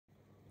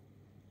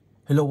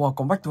Hello,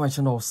 welcome back to my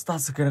channel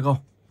Star Dragon.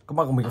 Các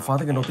bạn cùng mình khám phá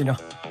cái đầu tiên nào.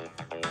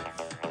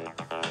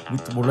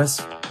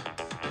 Mr.Dog.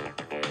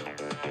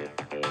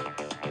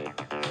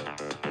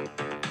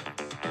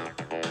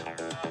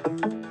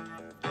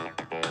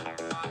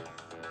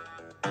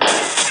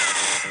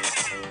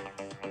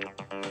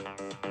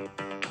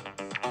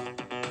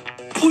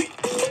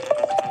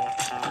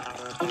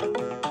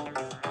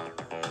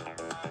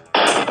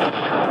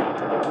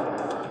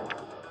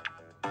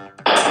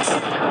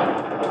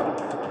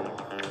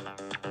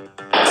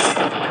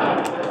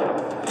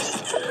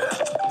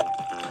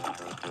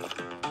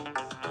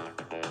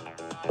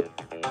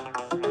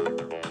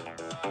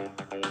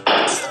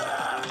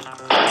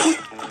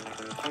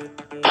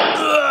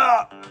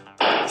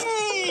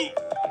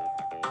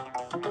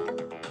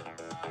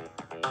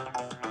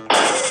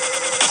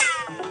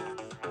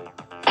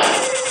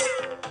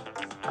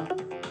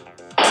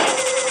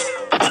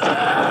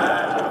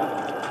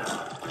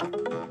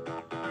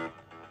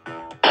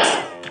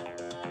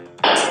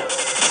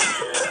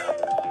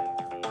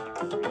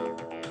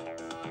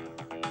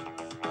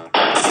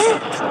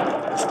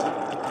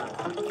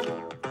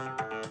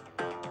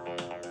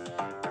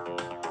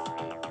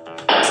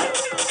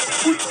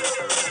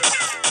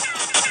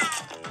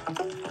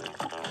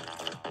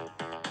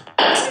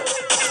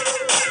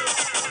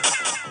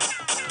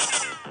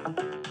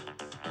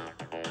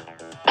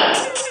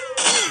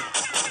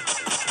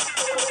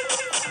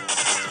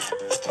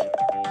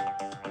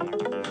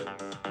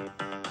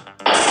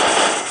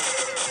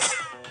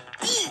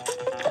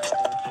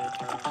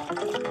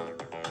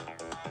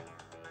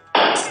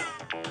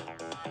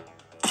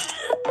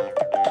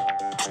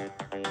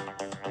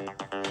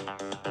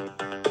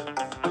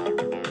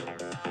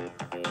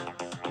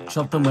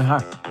 Chapter 12.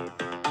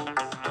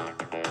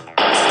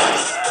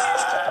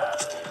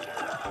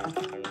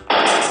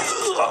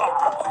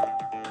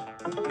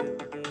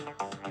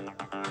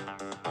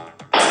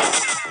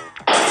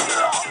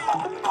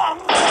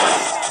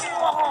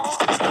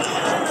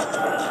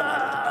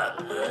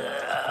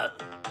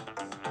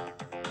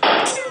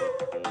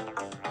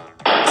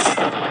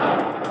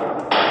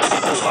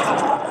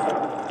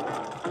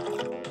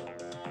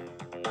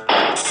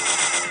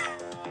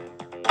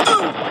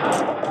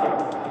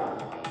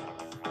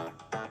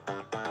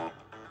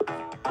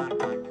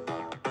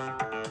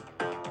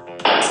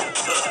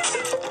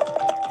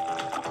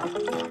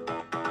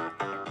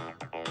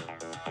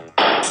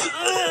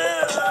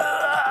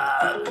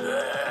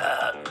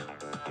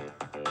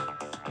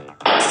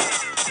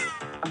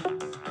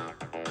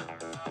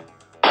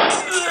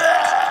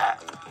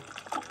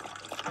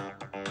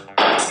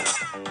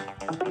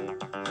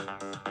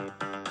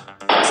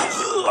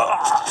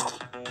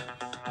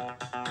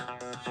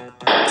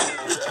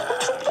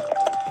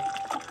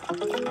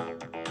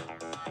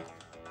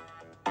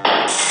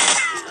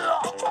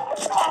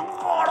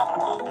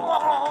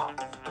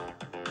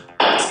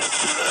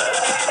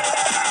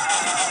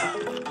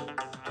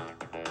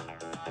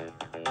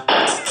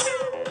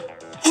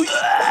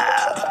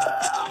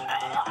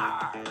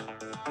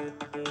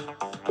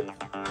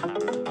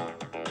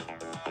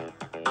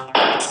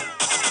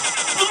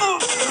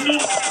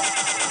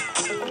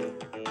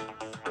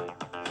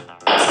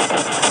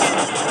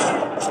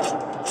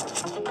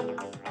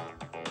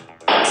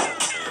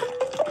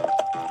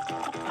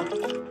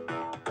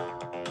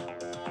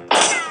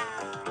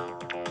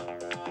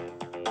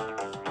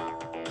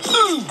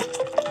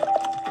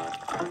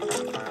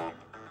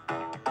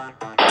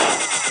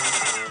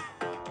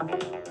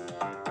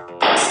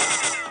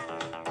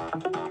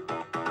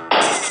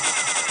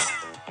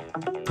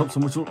 Thấp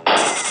xuống một chút.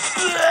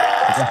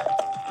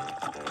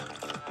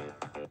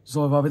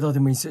 Rồi và bây giờ thì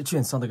mình sẽ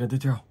chuyển sang cái tiếp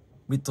theo,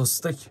 Mr.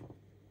 Steak.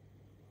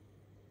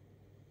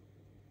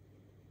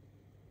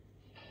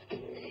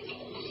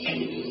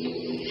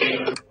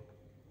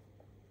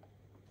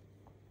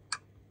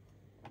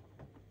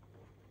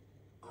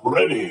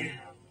 Ready,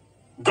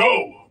 go!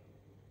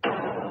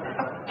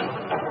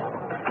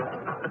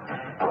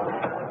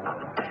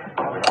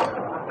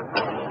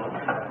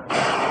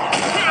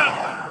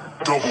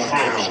 Double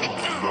kill,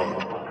 blood.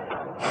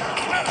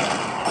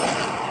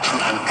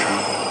 Triple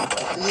kill,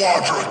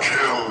 quadra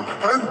kill,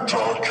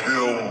 penta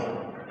kill.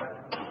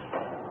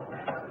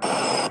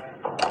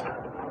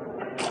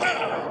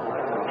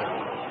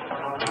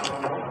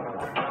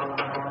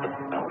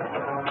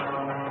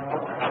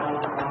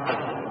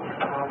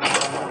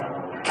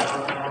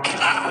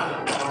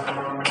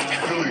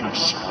 Killing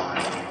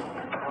spree.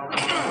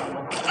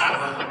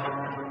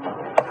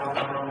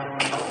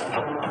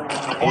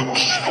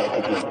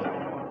 Unstoppable.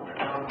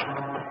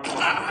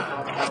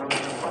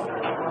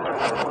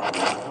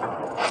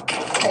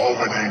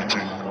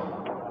 Dominating.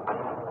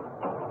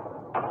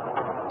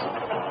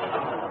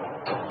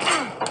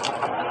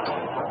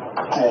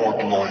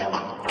 Godlike.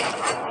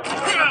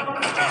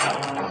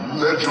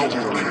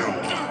 Legendary.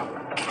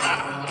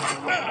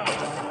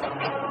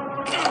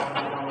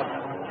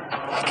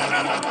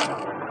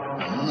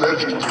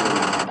 Legendary.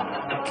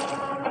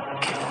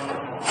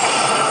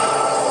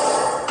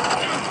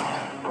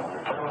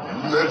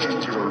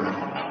 Legendary.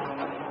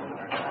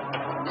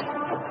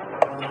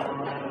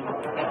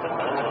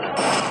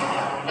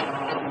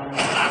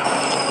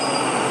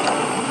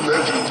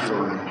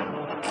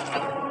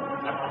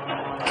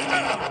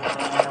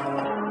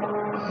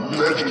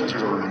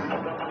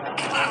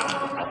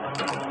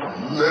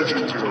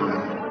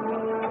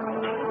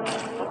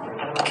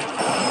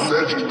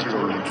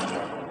 Legendary.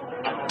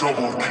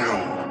 Double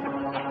kill.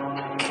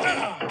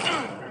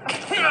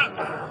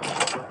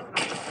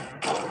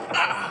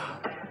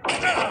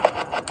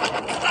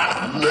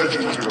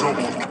 Legendary.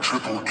 Double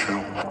triple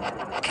kill.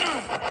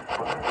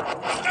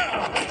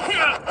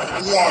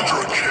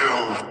 Quadra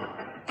kill.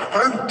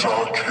 Penta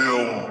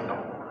kill.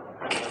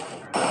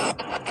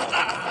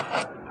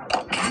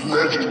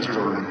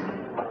 Legendary.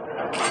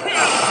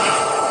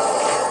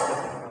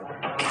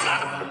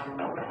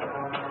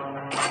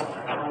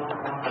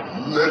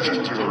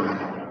 Legendary.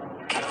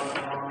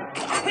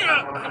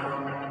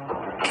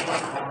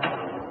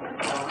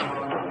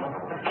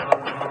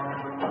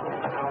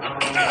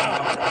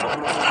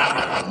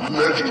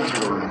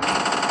 Legendary.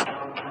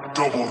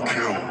 Double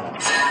kill.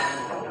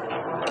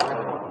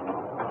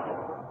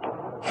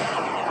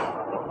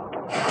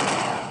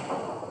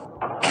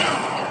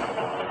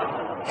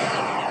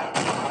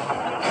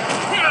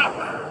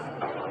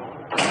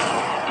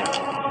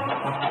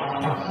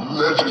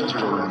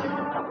 Legendary.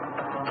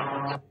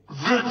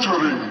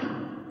 Victory.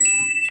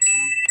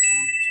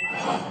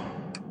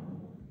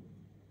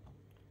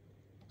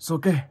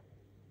 Ok,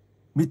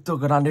 Mr.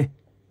 Grande.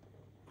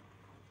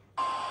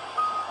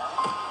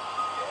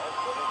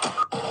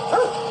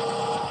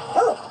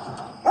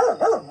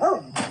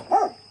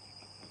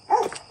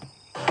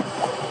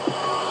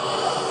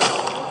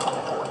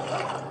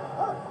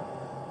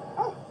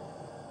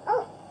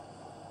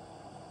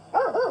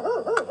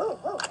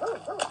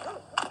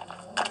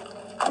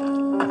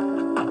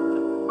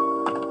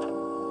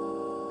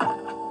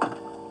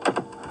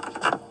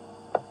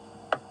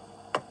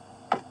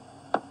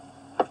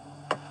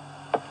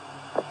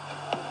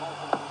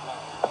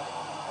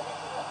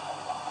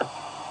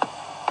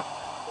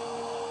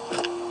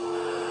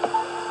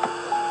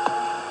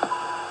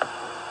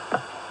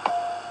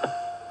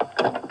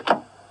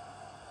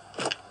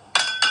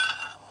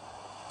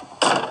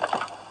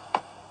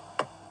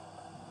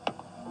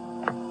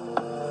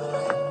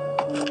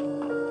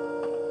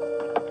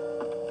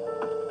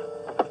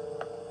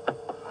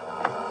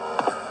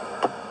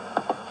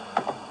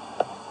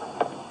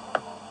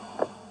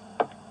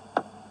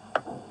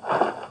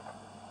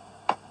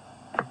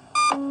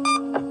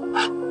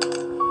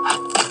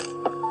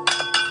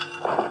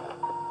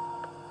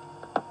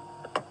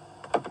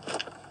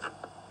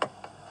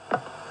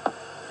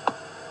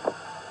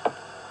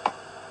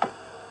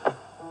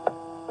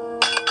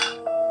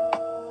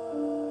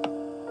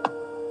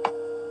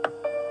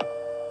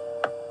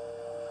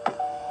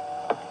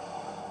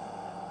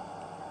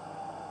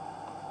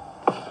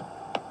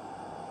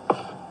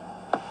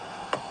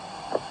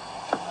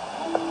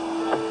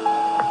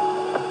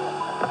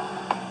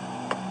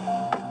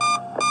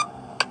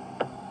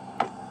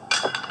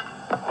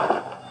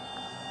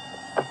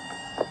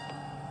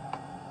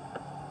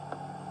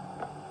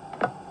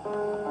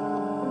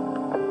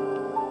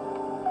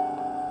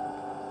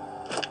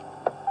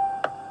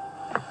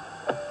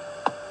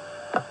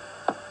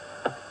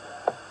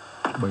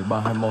 Bảy ba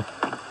hai một.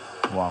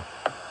 Wow.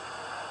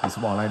 Mình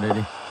sẽ bỏ lại đây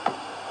đi.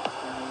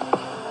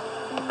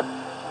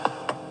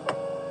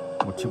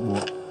 Một chiếc búa.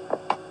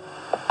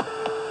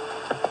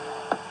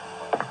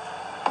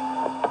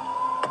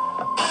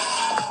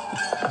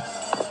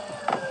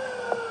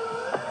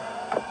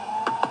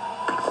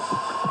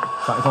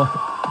 Chạy thôi.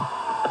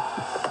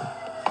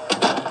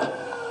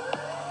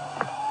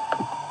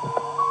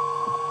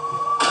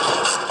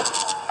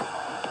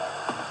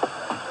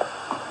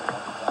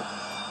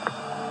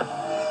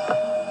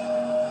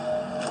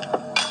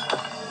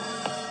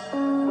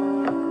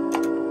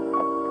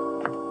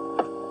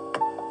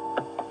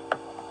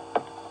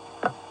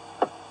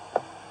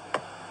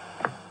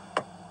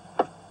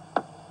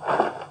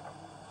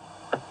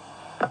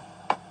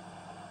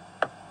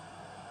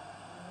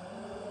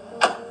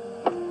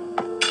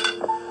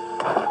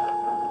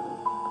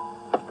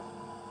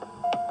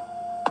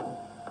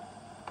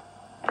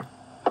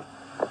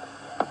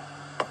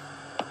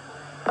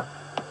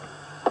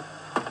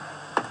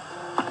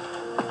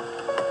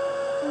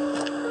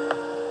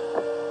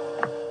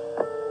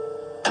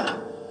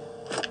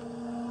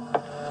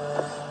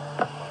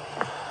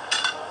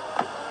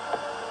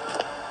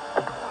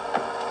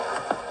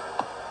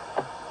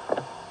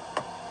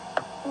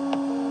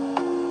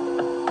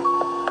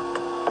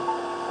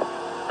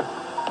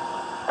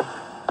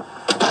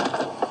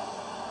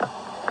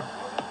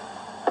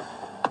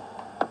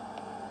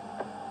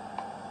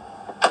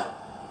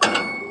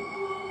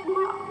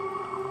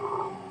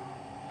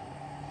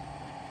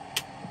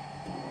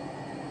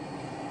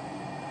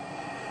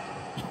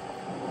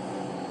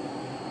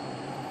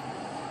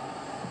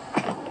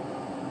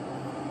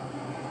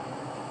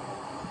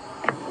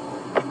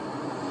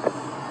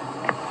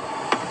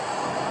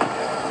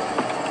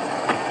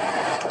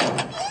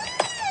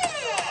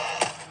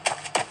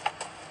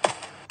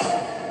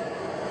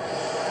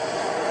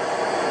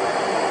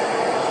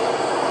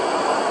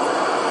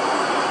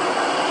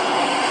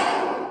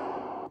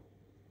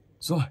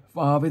 Rồi,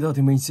 và bây giờ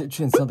thì mình sẽ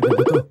chuyển sang cái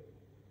thứ tư.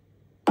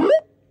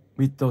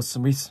 Mr.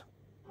 Smith.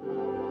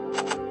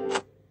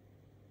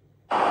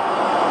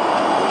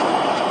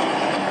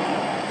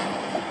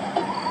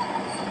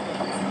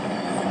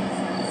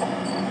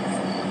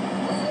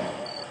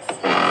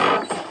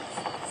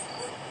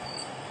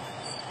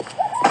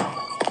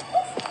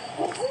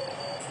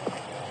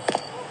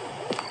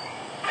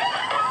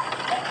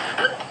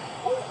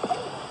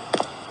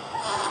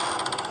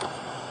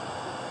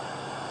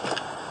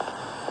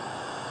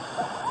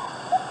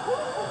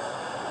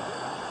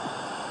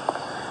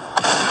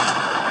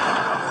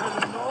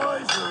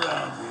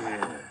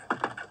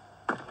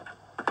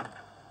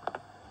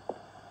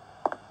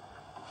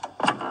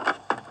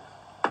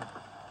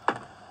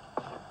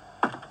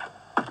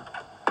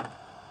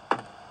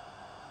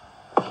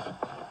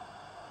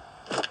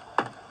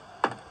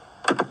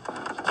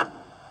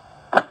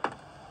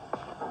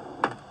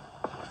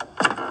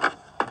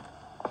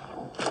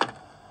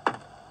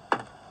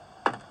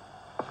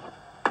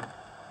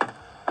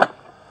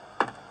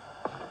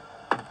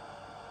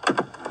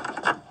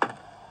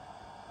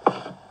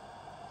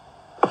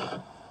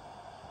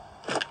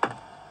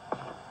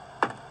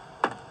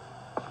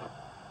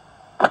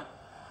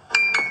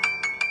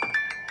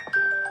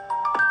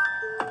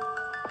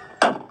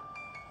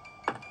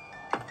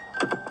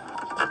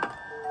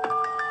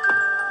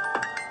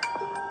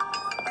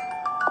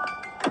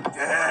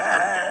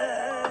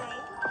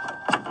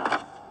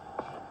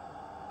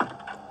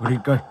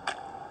 Green cây.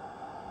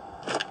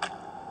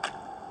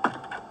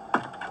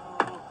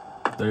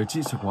 Đây là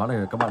chiếc chìa khóa để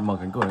các bạn mở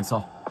cánh cửa đằng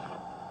sau.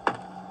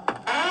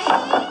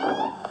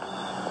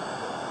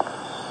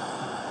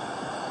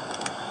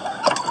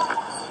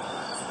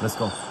 Let's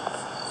go.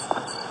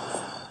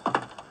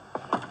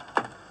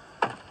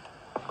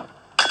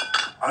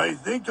 I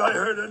think I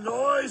heard a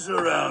noise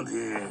around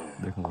here.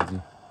 Đây không có gì.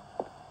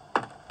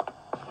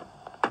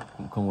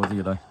 Cũng không có gì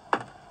ở đây.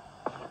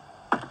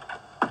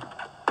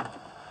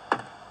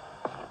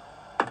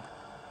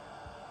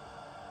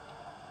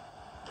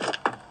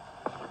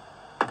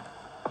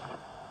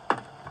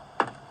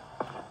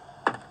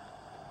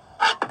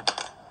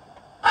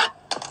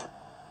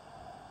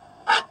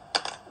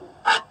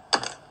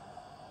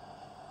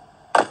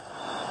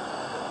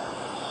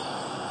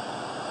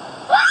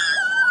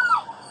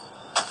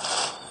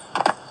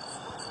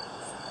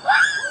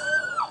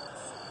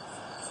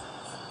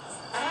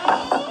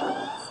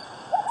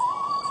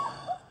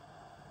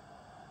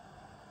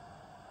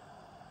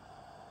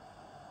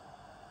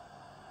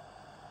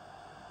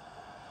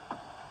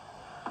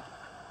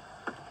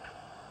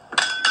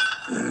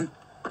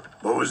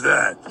 What was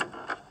that?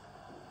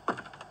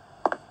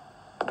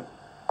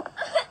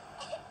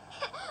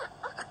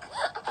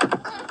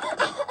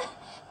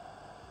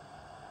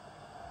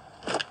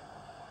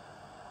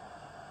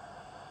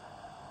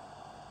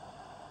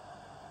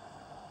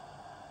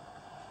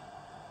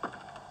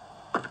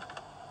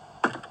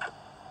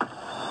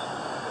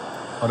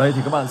 Ở đây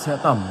thì các bạn sẽ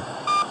tẩm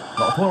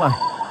lọ thuốc này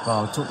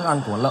vào chỗ thức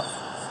ăn của con lợn.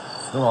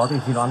 Lúc đó thì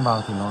khi nó ăn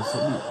vào thì nó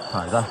sẽ bị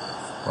thải ra.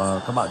 Và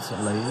các bạn sẽ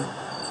lấy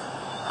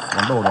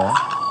món đồ đó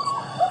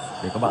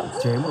để các bạn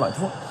chế một loại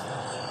thuốc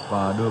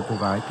và đưa cô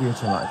gái kia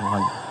trở lại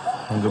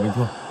thành người bình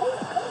thường.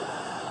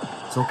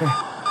 Ok,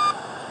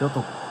 tiếp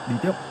tục đi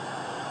tiếp,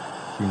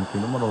 tìm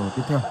kiếm những món đồ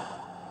tiếp theo.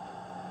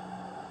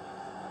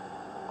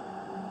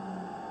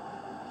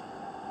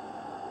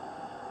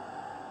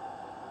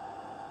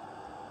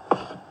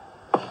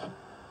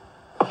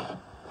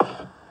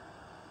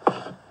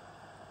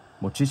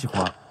 Một chiếc chìa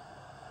khóa.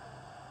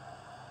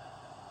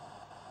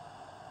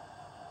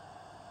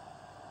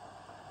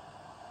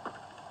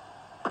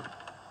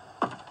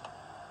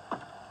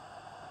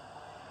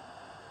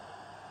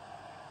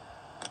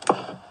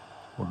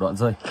 Một đoạn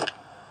dây.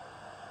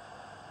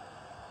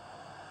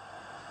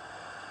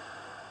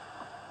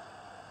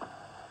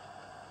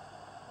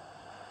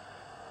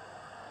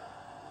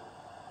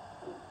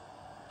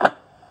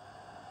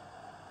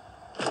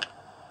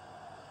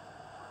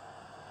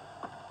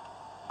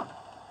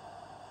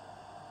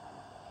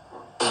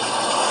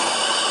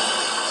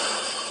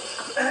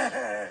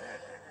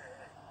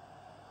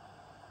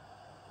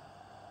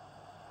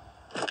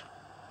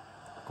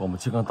 Còn một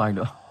chiếc găng tay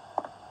nữa.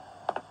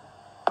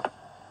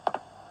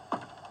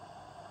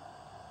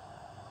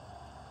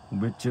 Không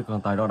biết chiếc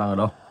găng tay đó đang ở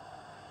đâu.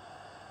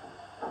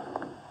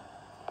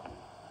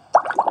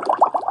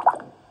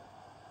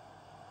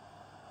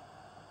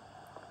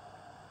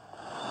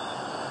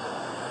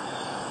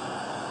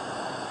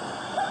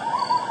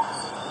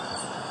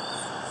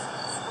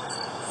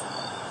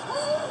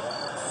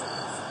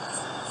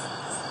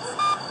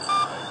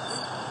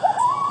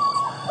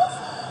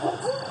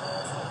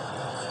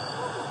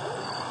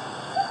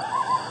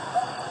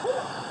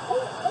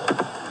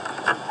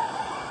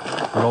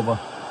 Clover.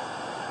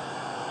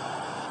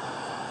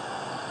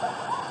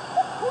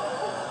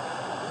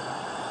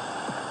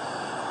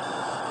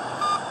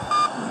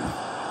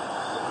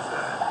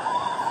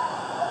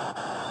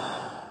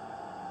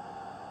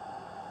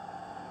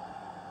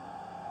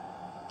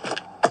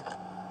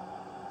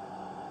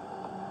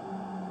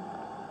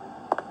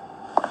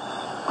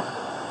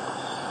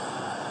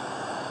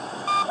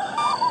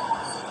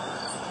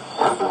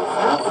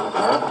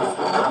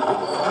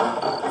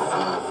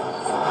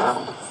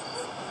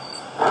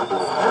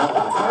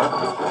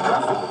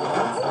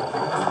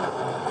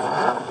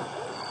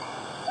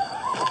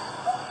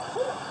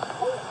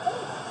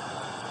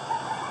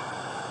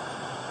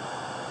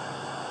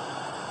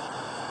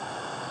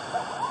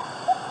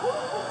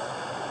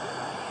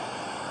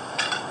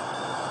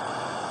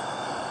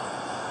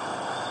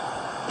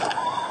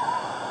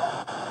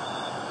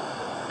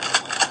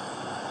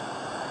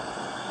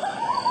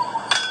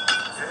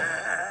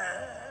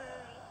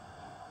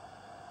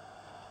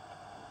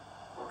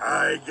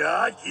 I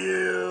got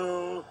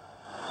you.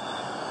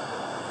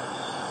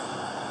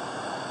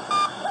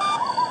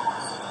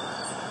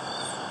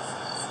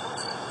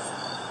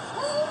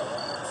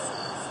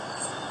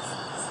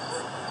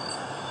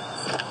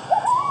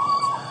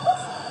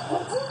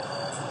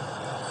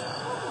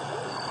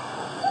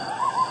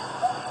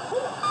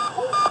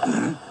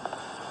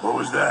 What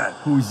was that?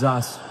 Who is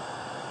us?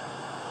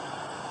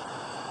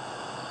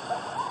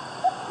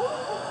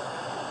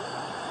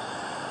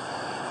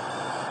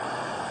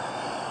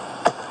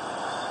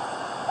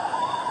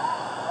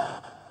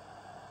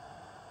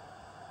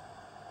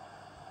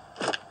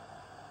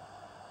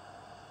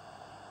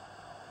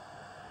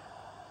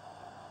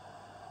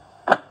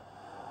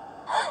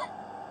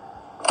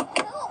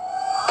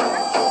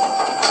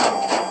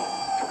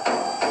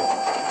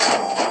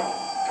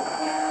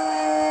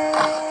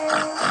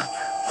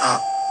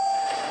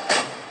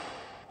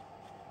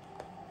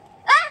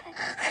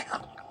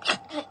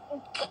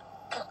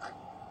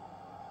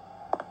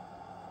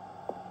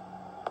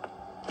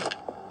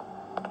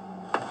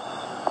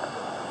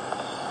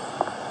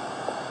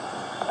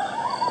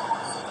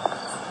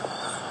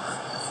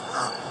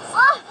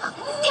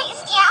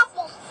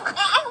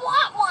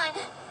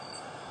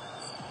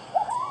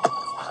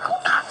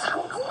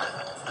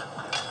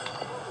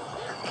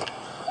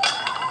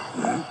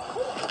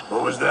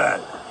 What was that?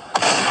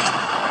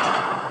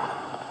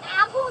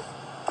 Apples?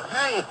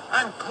 Hey,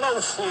 I'm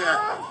close here.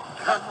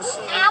 Come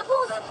see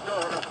Apples? that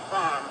door of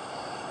farm.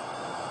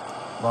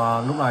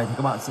 Và lúc này thì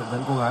các bạn sẽ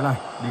dẫn cô gái này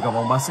đi vào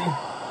vòng bác sĩ.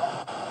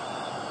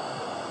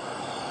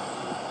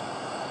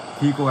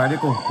 Khi cô gái đi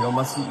cùng thì ông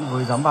bác sĩ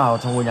mới dám vào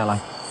trong ngôi nhà này.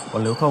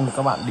 Còn nếu không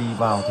các bạn đi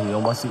vào thì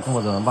ông bác sĩ không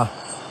bao giờ dám vào.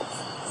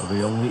 Bởi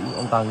vì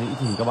ông ta nghĩ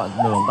thì các bạn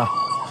lừa ông ta.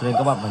 Cho nên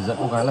các bạn phải dẫn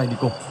cô gái này đi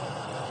cùng.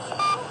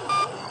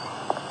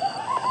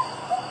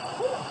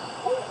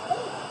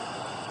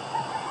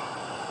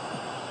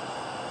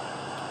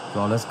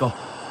 Rồi let's go.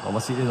 Ông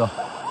bác sĩ đi rồi.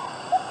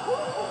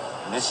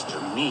 Mr.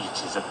 Meat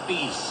is a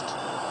beast.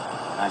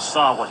 When I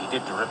saw what he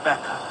did to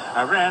Rebecca,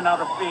 I ran out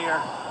of fear.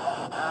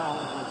 Now,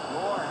 with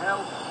your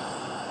help...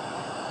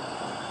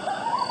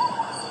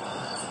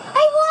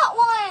 I want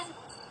one!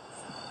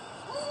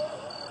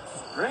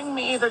 Bring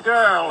me the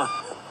girl.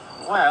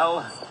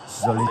 Well...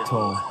 The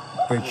little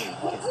bitch.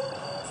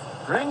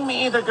 Bring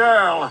me the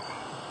girl.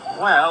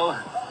 Well,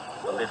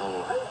 the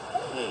little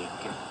pig.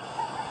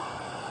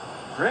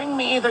 Bring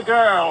me the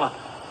girl.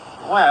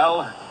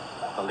 Well,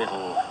 the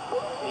little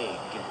pig.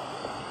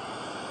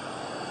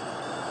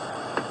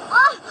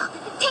 Oh,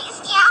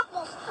 tasty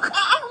apples!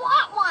 I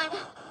want one!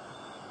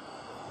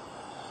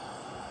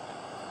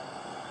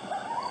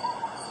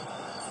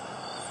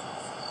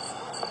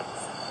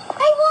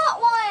 I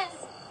want one!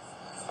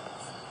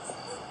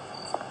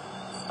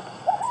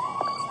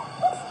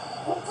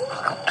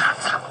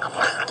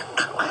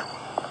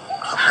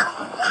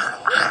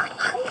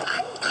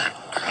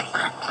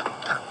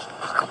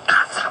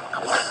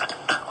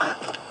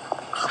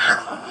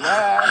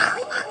 Yes.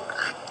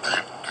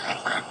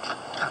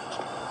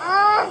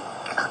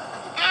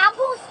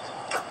 Apples?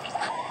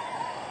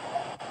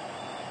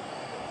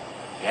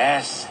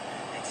 Yes,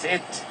 that's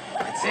it.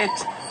 That's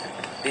it.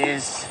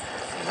 This,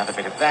 another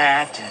bit of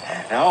that.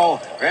 Oh,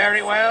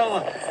 very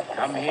well.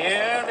 Come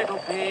here, little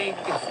pig.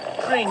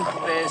 Drink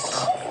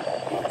this.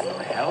 Will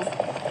it help?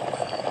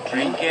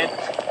 Drink it.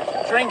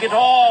 Drink it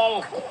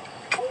all.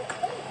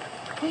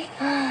 Yes.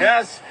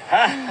 Yes.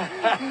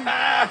 Am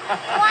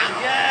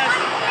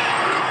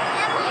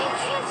I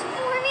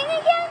transforming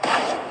again?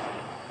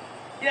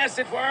 Yes,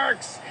 it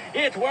works.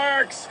 It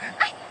works.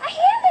 I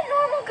am a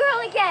normal girl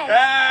again!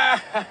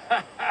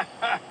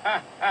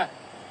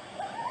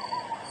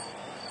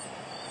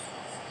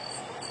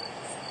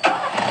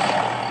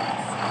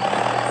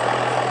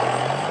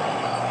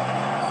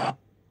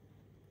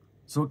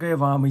 Rồi ok,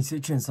 và mình sẽ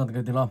chuyển sang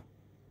cái thứ 5,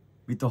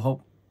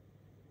 Mr.Hopp.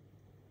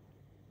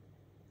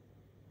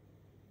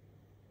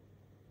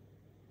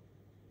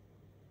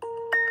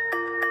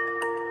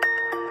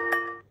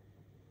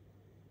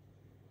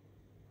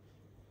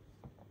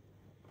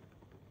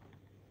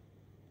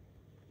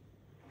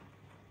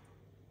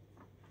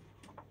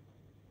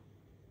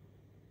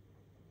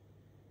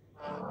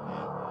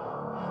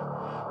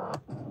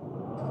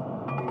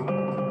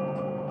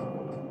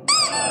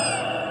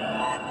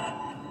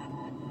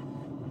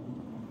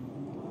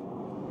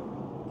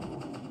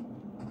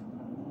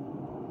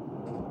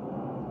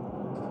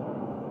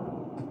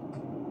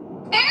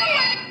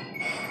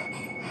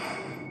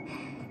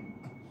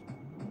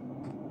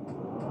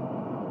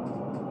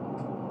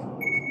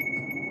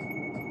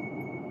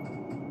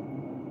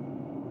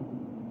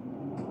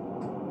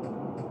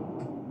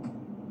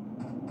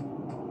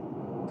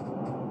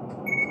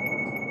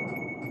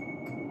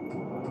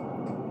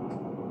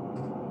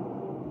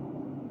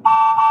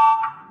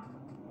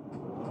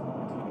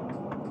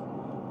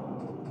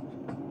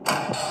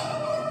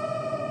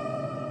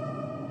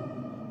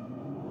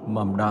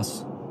 Mom, Dad,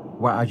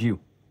 where are you?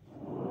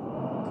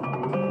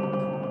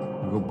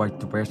 Go back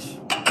to bed.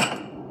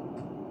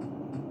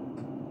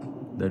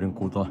 Để đừng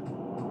cứu tôi.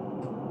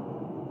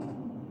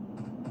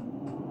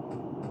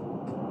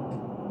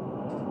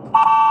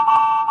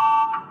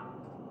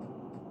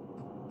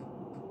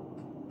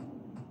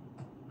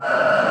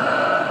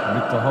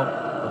 Mr.Hopp,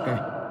 ok.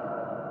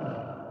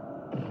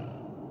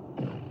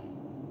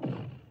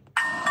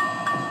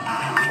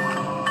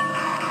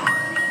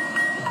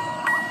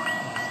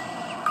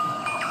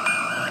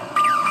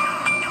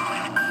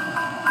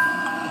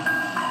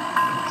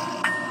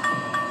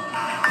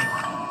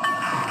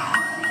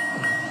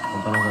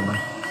 Ông ta đang gần đây.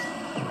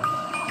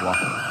 Wow,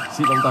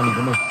 shit, ông ta nhìn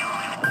thấy mình.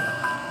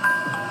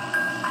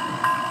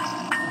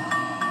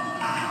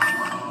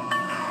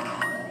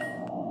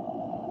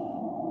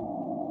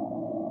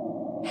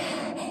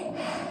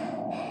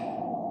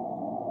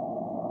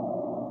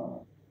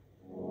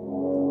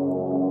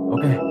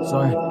 Ok,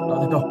 rồi, đã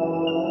thành công.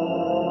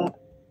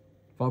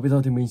 Và bây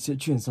giờ thì mình sẽ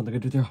chuyển sang tới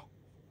cái tiếp theo,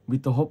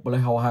 Mr.Hopp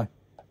Playhouse 2.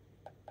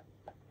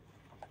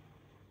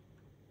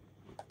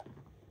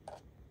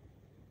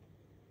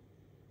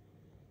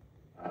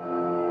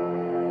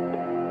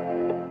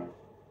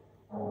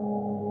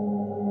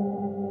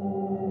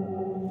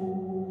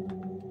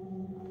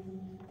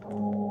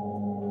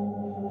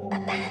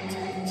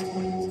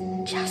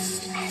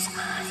 Just as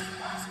I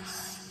was.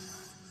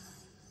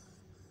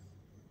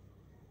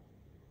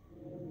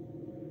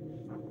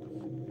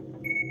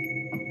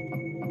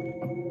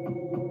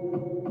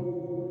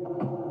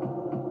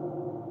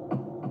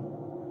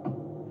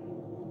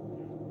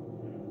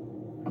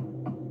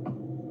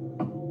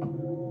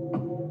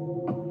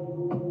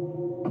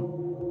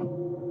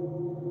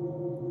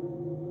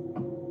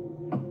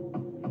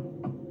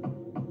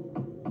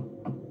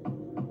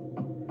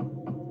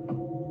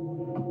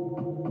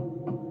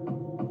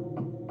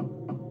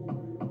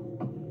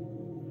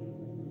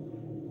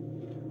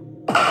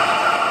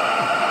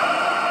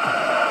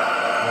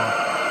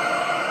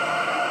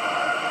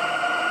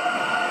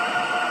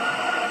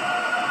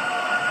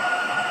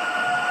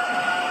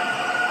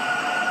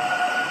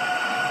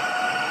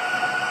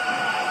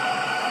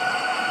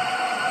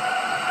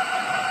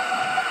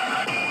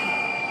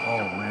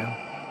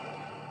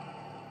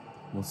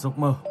 giấc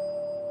mơ.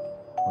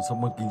 Một giấc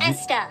mơ kinh dị.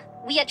 Esther,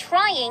 we are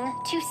trying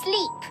to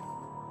sleep.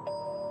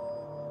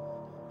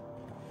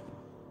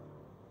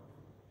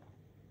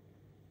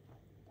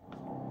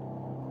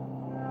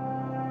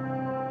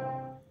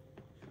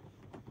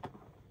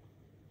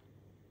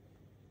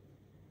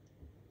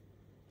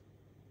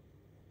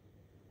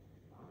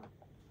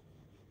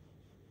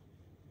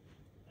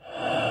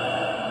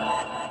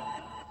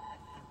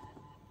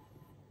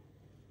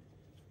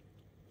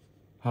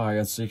 Hide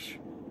and seek.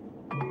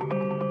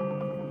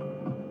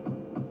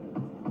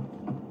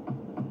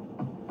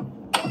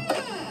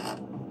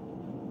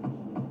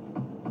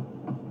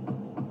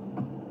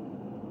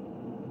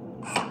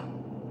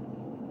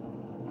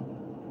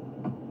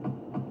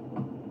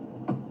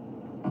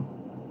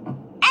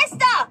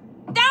 Esther!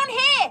 Down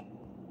here!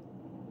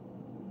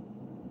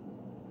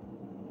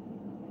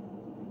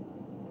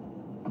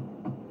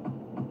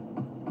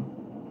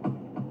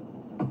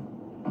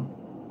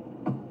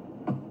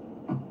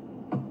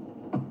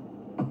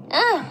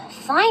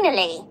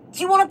 Finally. Do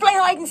you want to play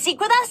hide and seek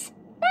with us?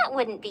 That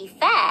wouldn't be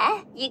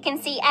fair. You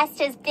can see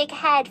Esther's big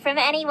head from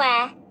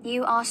anywhere.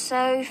 You are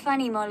so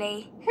funny,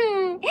 Molly.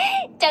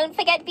 Don't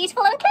forget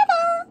beautiful and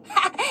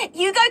clever.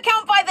 You go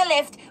count by the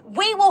lift.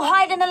 We will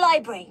hide in the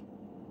library.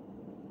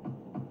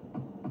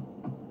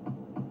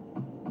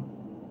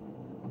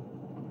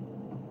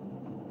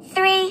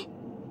 Three,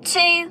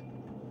 two,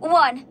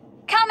 one.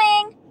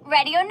 Coming!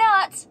 Ready or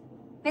not?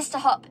 Mr.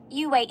 Hopp,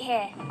 you wait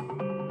here.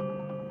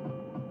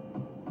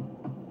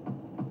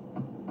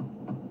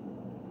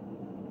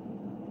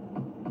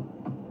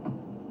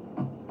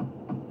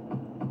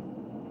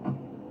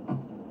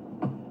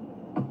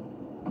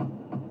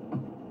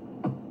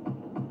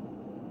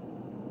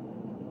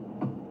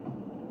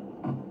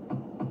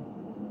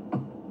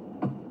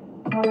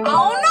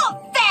 Oh,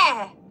 not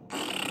fair!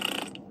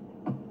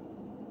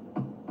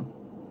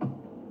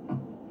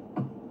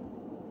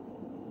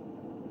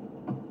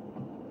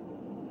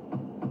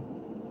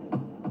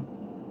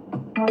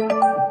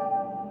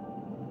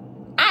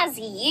 As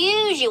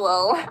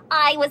usual,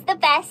 I was the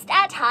best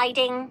at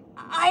hiding.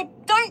 I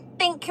don't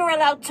think you're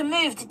allowed to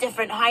move to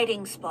different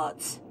hiding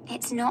spots.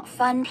 It's not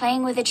fun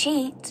playing with a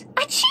cheat.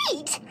 A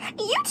cheat?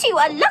 You two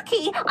are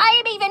lucky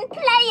I am even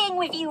playing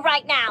with you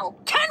right now.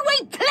 Can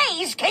we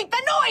please keep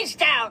the noise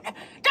down?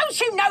 Don't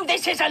you know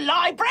this is a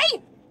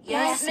library?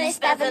 Yes, Miss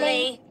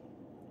Beverly.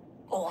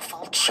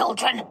 Awful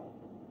children.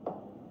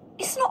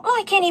 It's not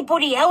like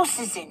anybody else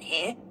is in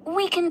here.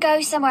 We can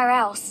go somewhere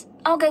else.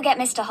 I'll go get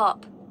Mr.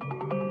 Hopp.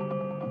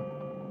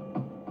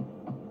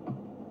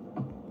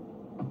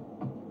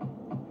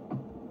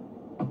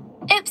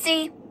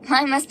 Oopsie,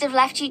 I must have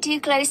left you too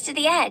close to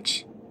the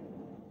edge.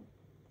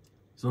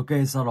 Rồi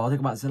ok, sau đó thì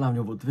các bạn sẽ làm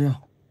nhiệm vụ tiếp theo.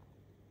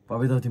 Và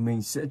bây giờ thì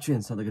mình sẽ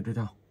chuyển sang tới cái tiếp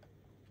theo.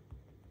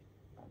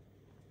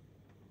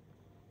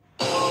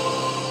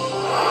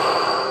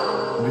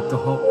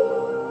 Mr.Hopp,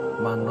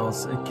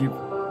 Manor's ekip.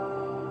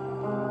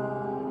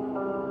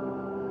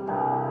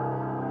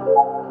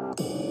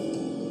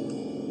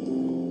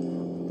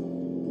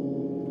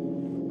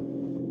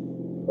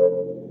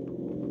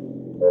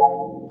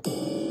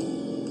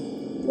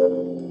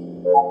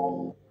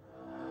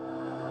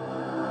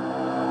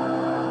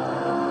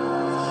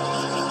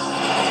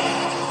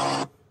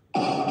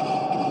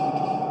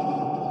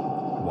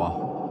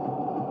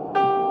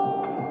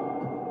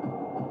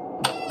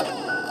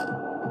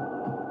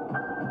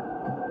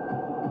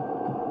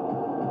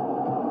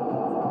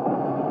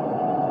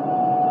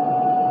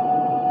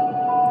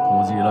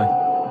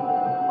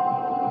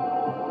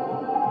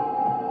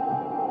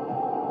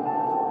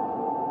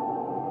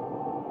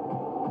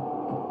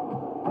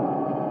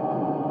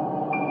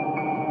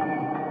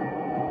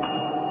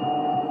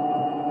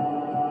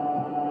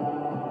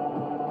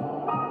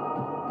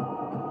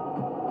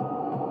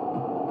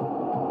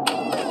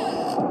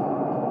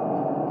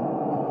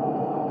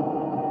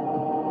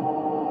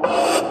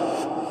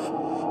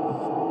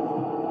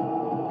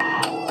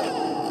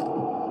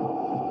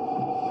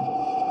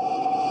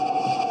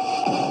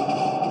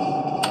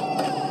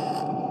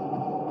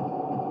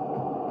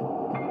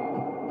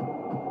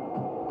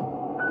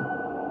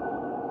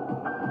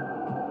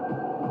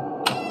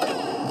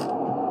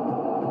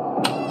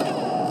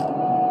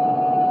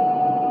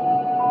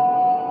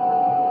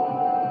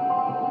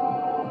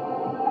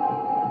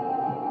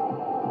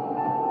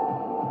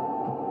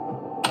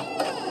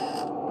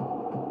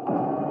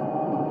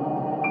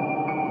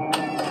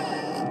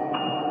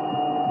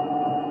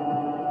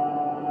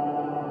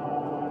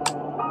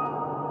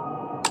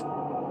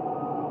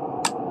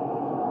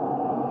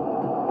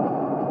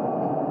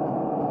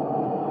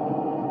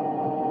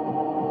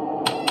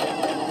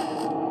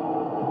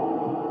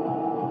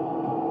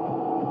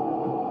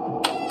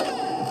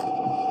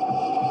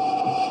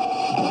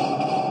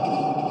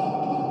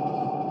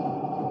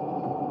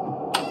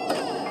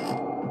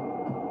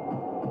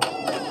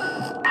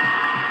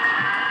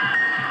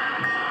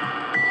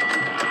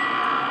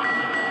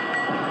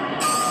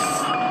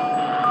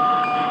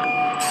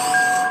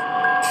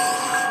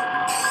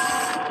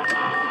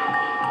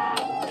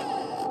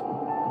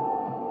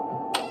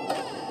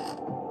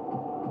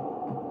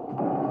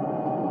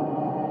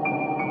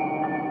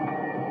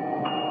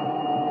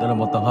 Đây là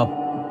một tầng hầm.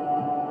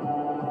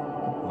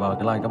 Và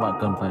cái này các bạn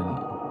cần phải...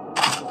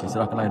 Mình sẽ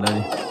đặt cái này lên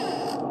đi.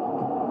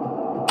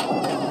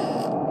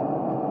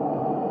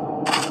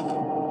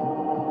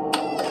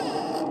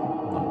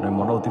 Đây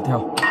món đồ tiếp theo.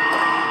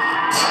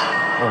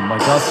 Oh my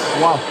god,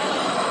 wow.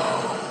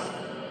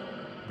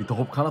 Vì tổ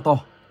hộp khá là to.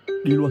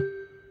 Đi luôn.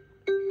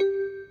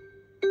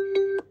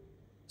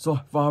 Rồi,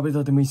 và bây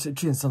giờ thì mình sẽ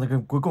chuyển sang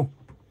game cuối cùng,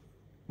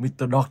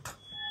 Mr.Dog.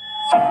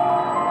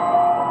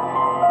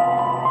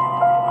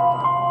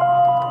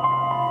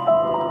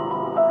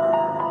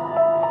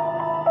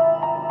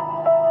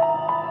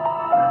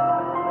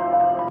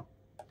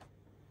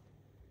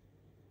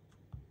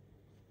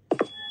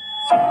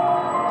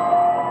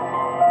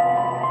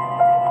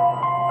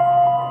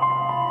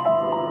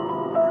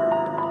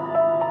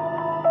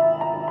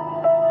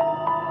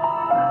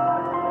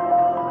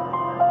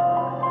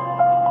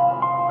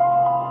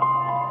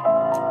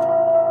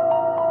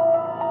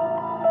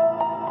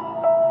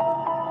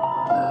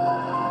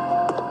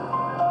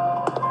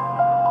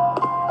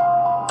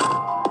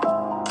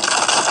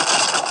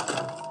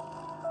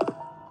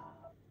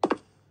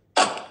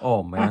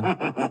 Oh man.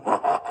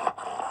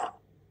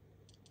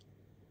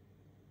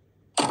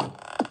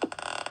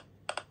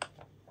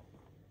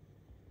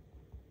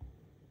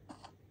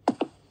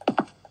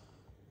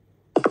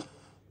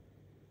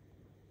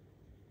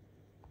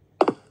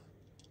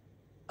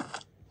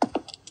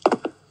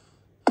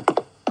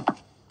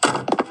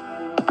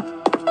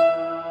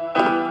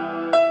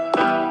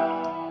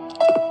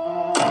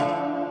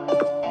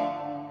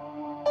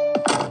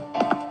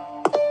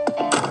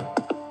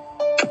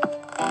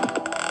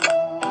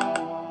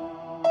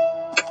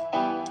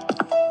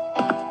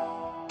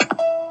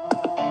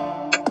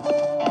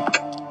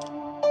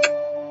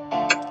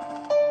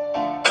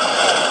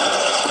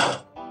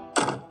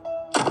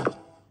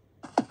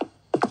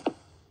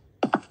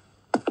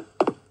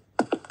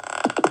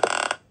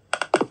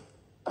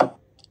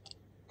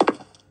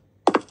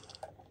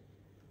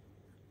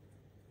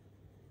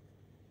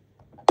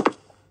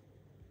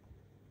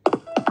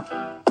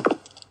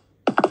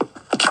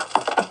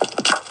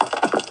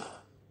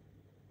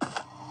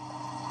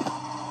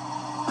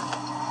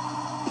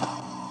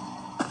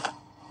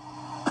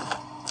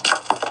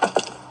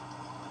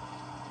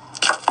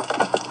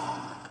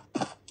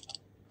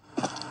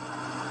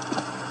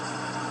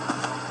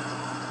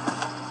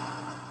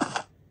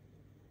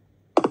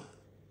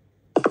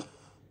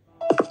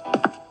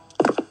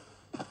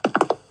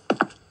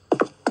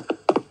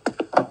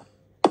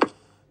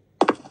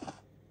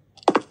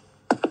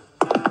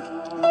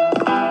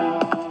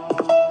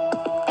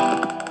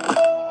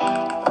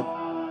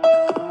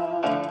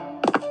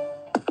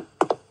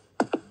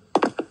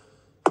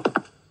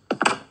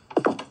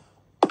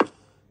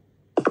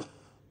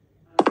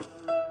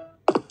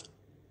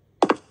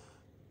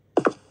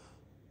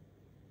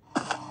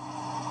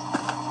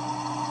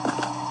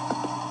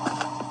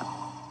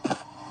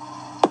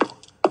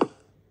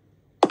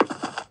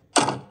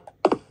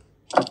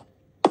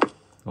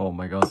 Oh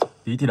my god,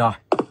 tí thì đài.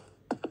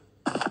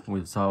 Không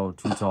hiểu sao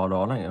chú chó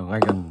đó lại ở ngay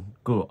gần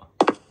cửa.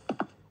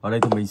 Ở đây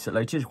thì mình sẽ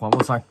lấy chiếc chìa khóa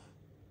màu xanh.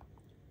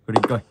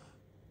 Green cây.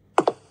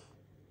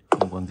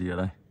 Không còn gì ở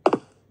đây.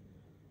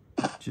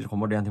 Chiếc chìa khóa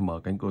màu đen thì mở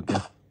cánh cửa kia.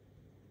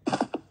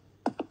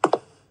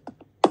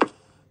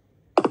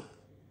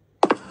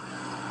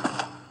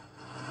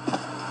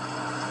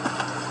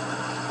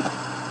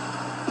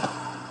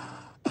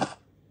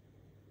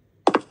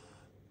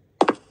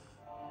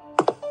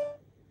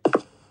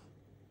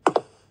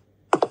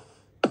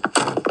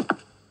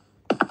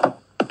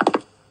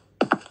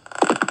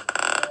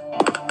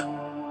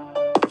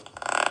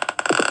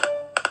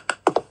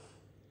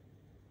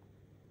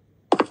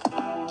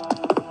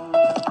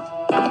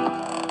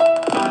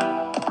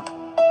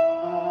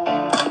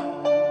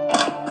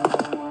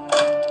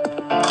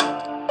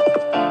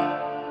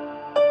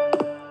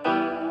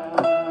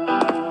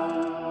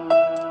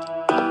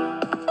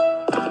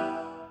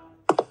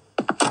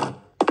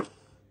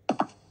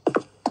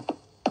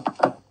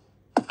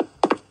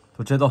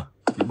 Thôi chết rồi,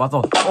 bị bắt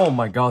rồi. Oh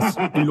my god,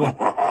 đi luôn.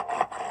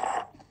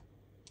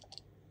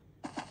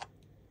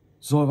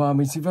 Rồi và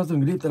mình xin phép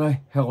dừng clip tại đây.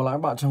 Hẹn gặp lại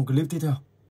các bạn trong clip tiếp theo.